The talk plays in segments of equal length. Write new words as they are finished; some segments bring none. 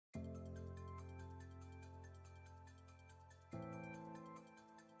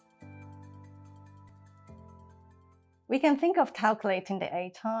We can think of calculating the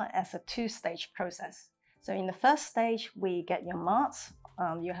ATAR as a two-stage process. So in the first stage, we get your marks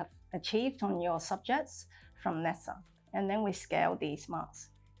you have achieved on your subjects from NESA, and then we scale these marks.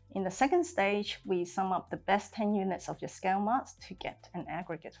 In the second stage, we sum up the best 10 units of your scale marks to get an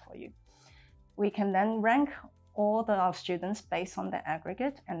aggregate for you. We can then rank all our students based on their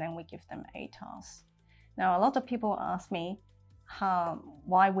aggregate, and then we give them ATARs. Now, a lot of people ask me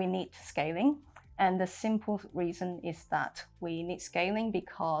why we need scaling. And the simple reason is that we need scaling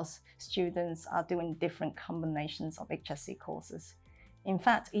because students are doing different combinations of HSC courses. In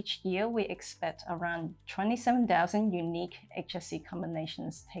fact, each year we expect around 27,000 unique HSC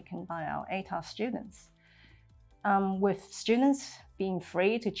combinations taken by our ATAR students. With students being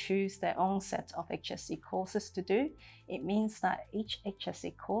free to choose their own set of HSC courses to do, it means that each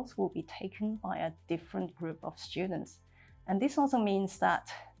HSC course will be taken by a different group of students. And this also means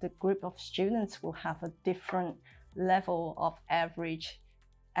that the group of students will have a different level of average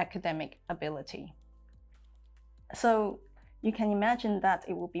academic ability. So you can imagine that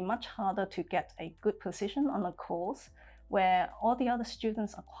it will be much harder to get a good position on a course where all the other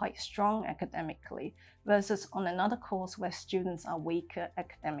students are quite strong academically versus on another course where students are weaker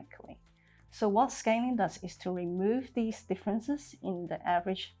academically. So what scaling does is to remove these differences in the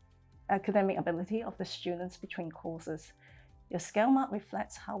average academic ability of the students between courses. Your scale mark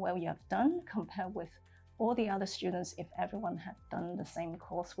reflects how well you have done compared with all the other students if everyone had done the same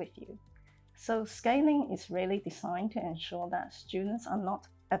course with you. So scaling is really designed to ensure that students are not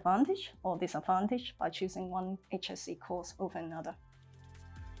advantaged or disadvantaged by choosing one HSC course over another.